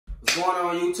What's going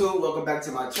on YouTube? Welcome back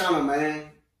to my channel,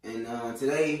 man. And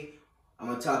today I'm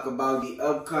gonna talk about the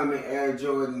upcoming Air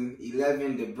Jordan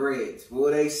 11, the Breds.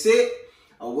 Will they sit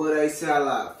or will they sell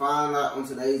out? Find out on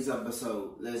today's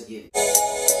episode. Let's get it.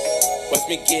 Watch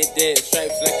me get that,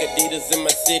 stripes like Adidas in my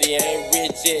city. I ain't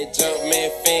rich yet, jump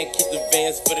man fan, keep the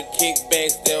vans for the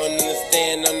kickbacks. They don't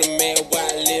understand I'm the man where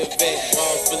I live at.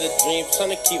 All for the dream, trying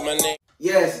to keep my name.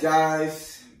 Yes,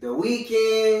 guys, the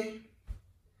weekend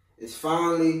is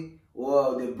finally,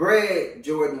 well, the Bred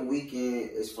Jordan weekend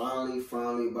is finally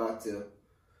about to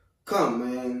come,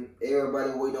 man.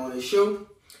 Everybody waiting on the shoe.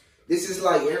 This is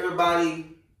like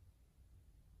everybody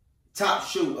top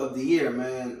shoe of the year,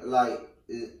 man. Like,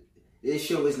 this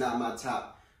shoe is not my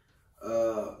top.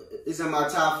 It's in my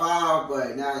top 5,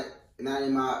 but not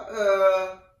in my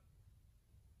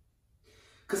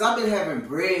cause I've been having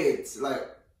Breds, like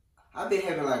I've been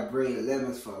having like Bred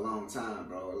 11s for a long time,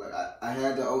 bro. Like I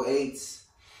had the 08s.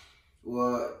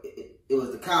 Well, it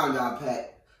was the countdown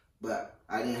pack, but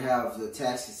I didn't have the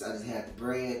taxes. I just had the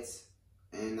Breds,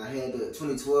 and I had the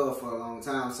 2012 for a long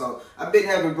time. So I've been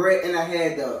having Bred, and I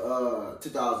had the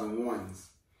 2001s.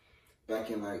 Back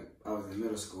in, like, I was in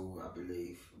middle school, I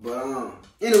believe. But,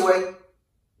 anyway,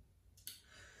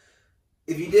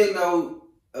 if you didn't know,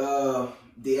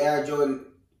 the Air Jordan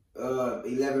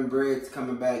 11 Breds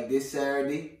coming back this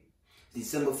Saturday,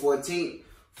 December 14th,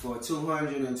 for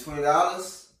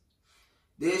 $220.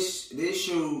 This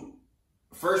shoe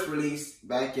first released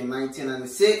back in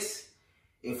 1996.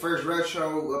 It first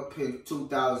retro up in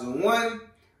 2001.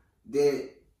 Then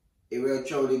it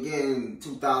retroed again in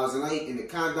 2008 in the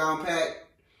countdown pack.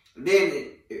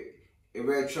 Then it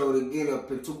retroed again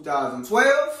up in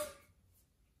 2012.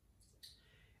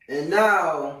 And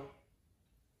now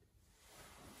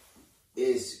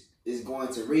it's going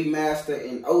to remaster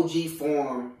in OG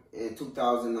form in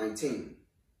 2019.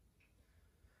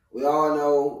 We all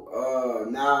know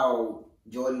now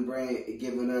Jordan brand is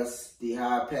giving us the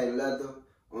high padded leather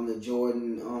on the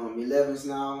Jordan 11s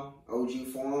now, OG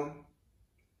form.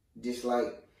 Just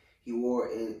like he wore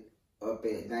it up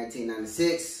in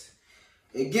 1996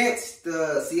 against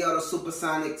the Seattle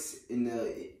Supersonics in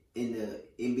the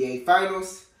NBA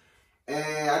Finals.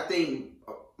 And I think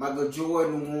Michael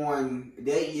Jordan won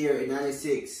that year in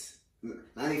 96,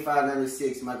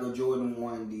 95-96. Michael Jordan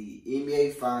won the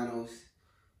NBA Finals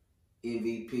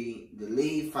MVP, the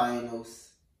league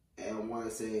finals, and I want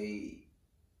to say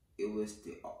it was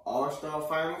the All-Star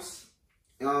Finals.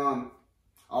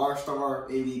 All-Star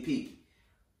MVP.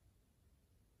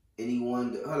 And he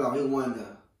won the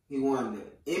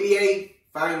NBA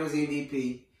Finals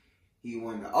MVP. He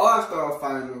won the All-Star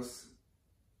Finals.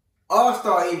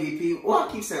 All-Star MVP. Well,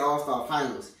 I keep saying All-Star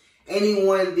Finals. And he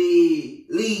won the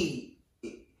league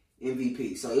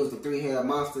MVP. So it was the three-headed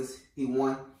monsters he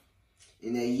won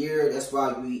in that year. That's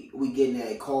why we getting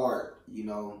that card, you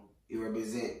know. It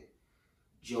represent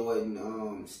Jordan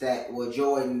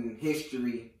Jordan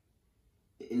history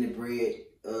in the Bred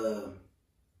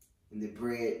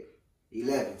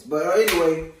 11s. But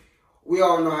anyway, we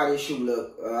all know how this shoe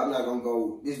look. I'm not gonna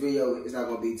go. This video is not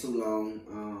gonna be too long.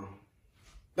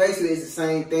 Basically, it's the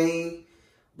same thing,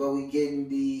 but we getting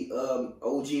the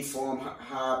OG form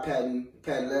high pattern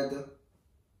leather.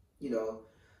 You know,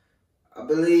 I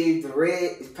believe the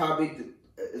red is probably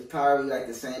like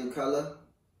the same color.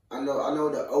 I know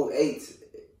the 08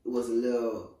 was a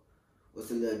little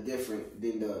different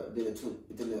than the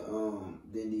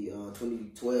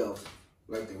 2012.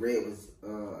 Like the red was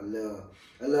a little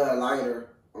lighter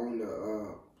on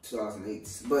the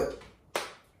 2008s. But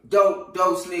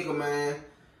dope sneaker, man.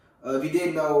 If you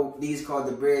didn't know, these called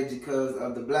the Breds because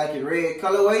of the black and red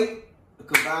colorway.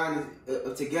 Combined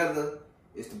together,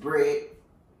 it's the Bred.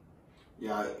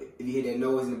 Yeah, if you hear that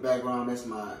noise in the background, that's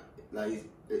my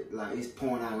it's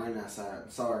pouring out right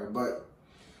outside. Sorry, but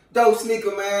dope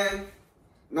sneaker, man.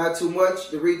 Not too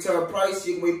much. The retail price,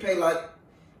 we pay like,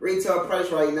 retail price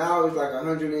right now is like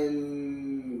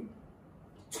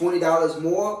 $120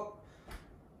 more.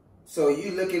 So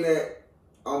you looking at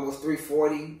almost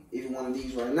 $340 if you want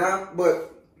these right now.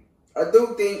 But I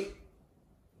think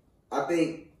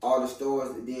all the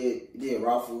stores did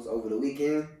raffles over the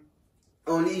weekend.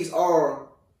 On these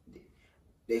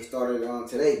they started on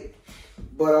today.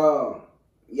 But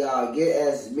y'all get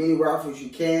as many raffles you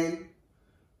can.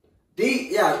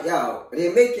 They're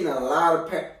making a lot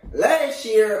of last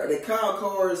year, the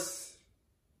Concours,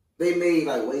 they made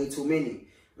like way too many.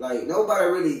 Like nobody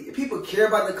really, people care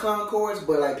about the Concours,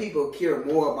 but like people care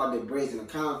more about the Breds and the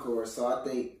Concours. So I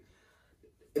think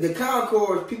the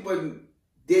Concours, people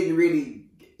didn't really,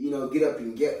 get up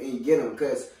and get them.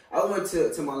 Cause I went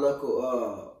to my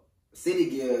local City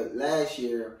Gear last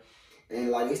year, and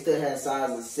like it still had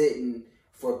sizes sitting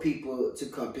for people to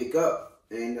come pick up,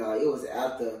 and it was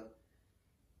after.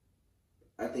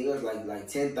 I think it was like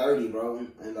 10:30, bro,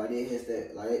 and like it hits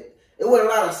that like it wasn't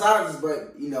a lot of sizes,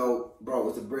 but you know, bro,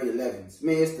 it's the Bred 11s.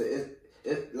 Man,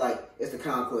 it's the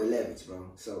Concord 11s,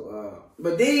 bro. So,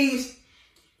 but these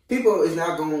people is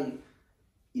not gonna,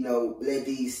 you know, let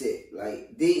these sit.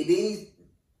 Like these,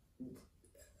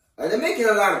 they're making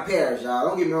a lot of pairs, y'all.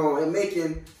 Don't get me wrong, they're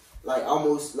making like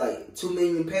almost like 2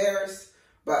 million pairs,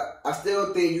 but I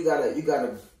still think you got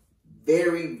a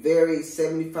very, very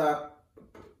 75%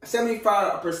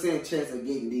 chance of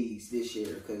getting these this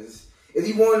year. Because if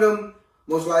you want them,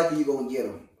 most likely you're going to get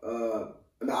them.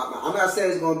 I'm not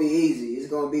saying it's going to be easy. It's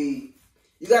going to be,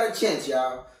 you got a chance,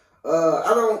 y'all.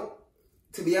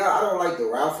 To be honest, I don't like the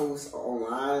raffles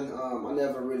online. I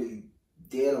never really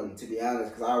did them, to be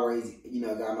honest, because I always, you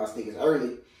know, got my sneakers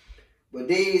early. But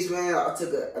these, man, I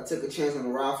took a chance on the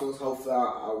raffles. Hopefully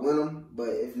I'll win them. But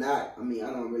if not, I mean,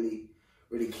 I don't really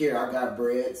care. I got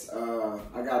Breds.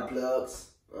 I got plugs.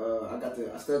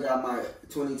 I still got my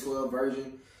 2012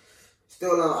 version.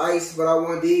 Still on ice, but I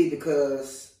want these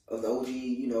because of the OG,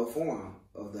 you know, form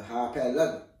of the high pad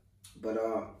leather. But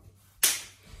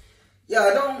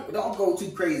yeah, don't go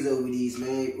too crazy over these,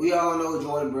 man. We all know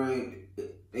Jordan Brand,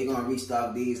 they gonna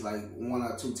restock these like 1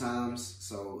 or 2 times.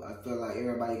 So I feel like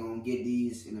everybody gonna get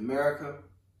these in America.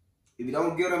 If you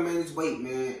don't get them, man, just wait,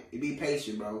 man. You be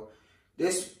patient, bro.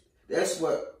 That's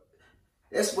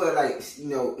what like, you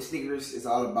know, sneakers is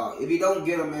all about. If you don't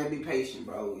get them, man, be patient,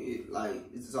 bro.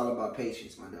 It's all about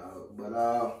patience, my dog. But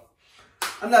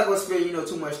I'm not gonna spend, you know,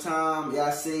 too much time.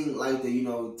 Y'all seen like the, you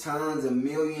know, tons of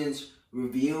millions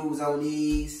reviews on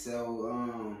these.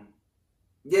 So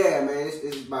yeah, man, this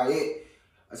is about it.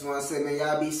 I just want to say, man,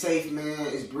 y'all be safe, man.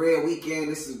 It's Bred weekend.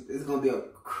 This is gonna be a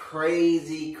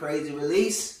crazy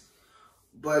release.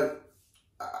 But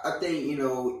I think, you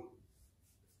know,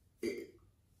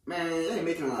 man, they ain't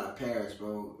making a lot of pairs,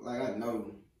 bro. Like, I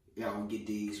know y'all gonna get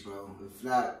these, bro. If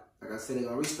not, like I said, they're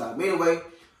gonna restock. But anyway,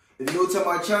 if you're new to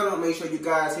my channel, make sure you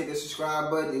guys hit the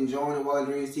subscribe button and join the Wall of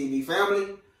Dreams TV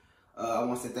family. I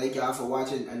want to thank y'all for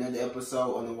watching another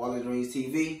episode on the Wall of Dreams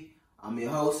TV. I'm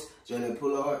your host, Jalen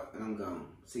Pullard, and I'm gone.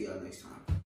 See y'all next time.